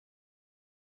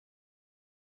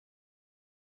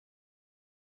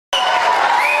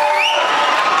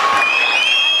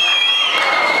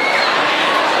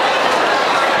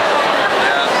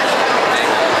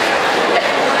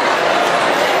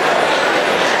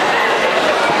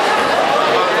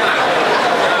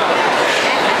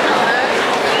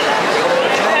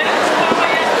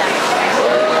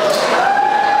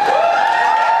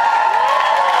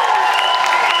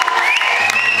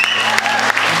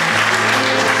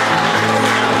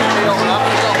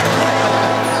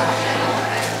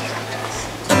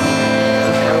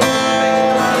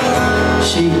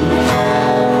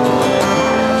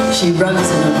she runs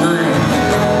in her mind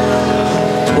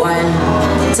while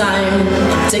time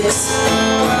ticks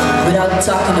without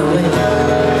talking away.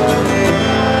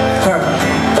 Her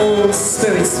old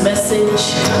spirit's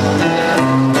message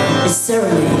is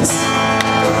serenades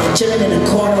chilling in the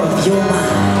corner of your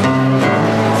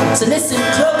mind. So listen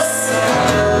close.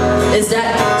 Is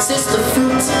that sister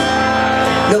fruit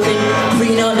looking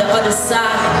green on the other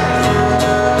side?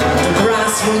 The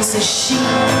grassroots is she,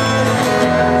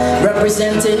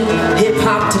 representing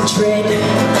hip-hop to dread.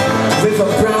 River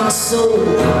brown soul,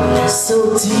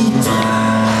 so deep.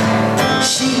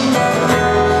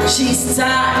 She's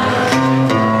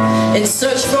tired, in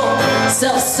search for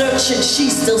self-searching. She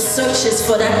still searches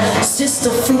for that sister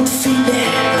fruit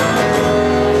feeling.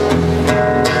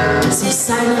 Some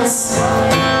silence,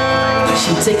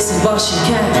 she takes it while she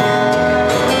can.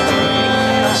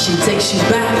 She takes you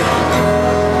back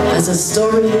as a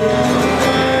story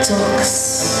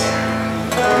talks.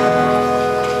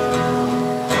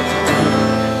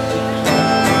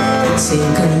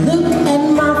 Take a look at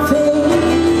my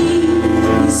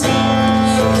face.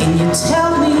 Can you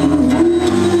tell me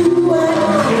who I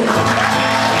am?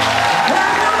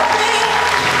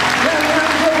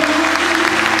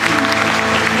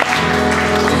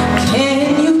 Can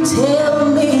you tell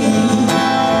me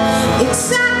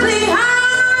exactly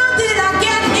how did I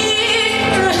get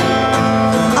here?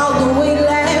 All the way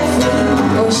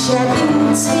laughing or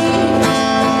shedding tears.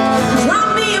 Draw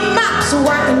me a map so I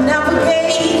can navigate.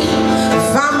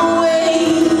 Find my way.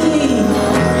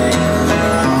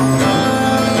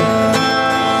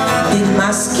 Did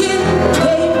my skin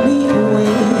gave me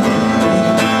away?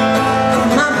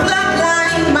 My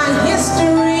bloodline, my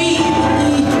history,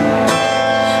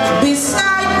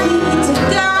 beside me to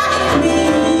guide me,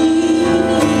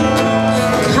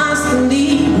 constantly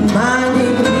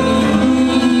reminding me,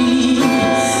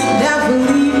 never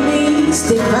leave me,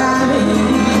 stay by me.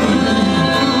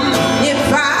 If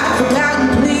I've forgotten,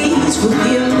 please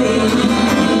forgive me.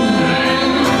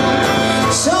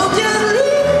 So just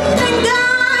lead and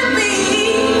guide me,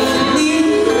 lead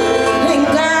and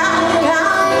guide.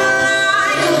 I'm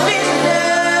like a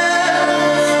visitor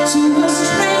to a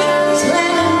strange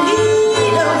land in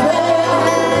need of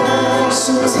help.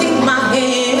 So take my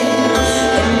hand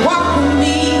and walk with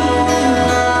me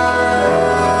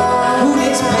through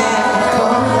this path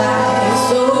called life.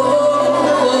 So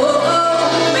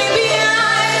maybe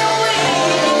I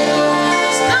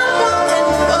stumble and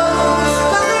fall,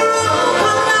 but the road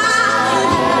will lie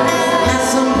as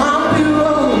some bumpy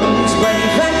roads, but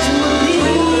eventually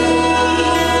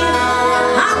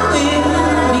I will,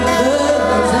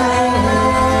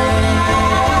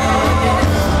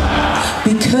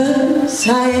 because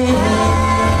I am,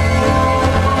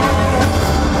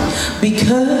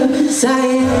 because I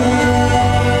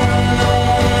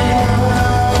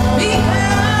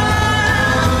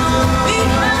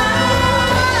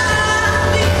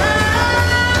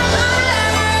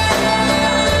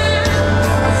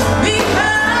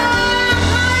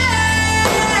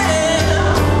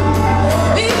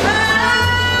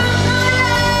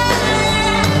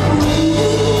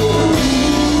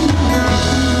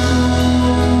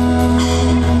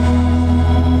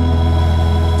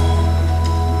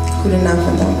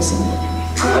Goedenavond, dames en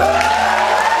heren.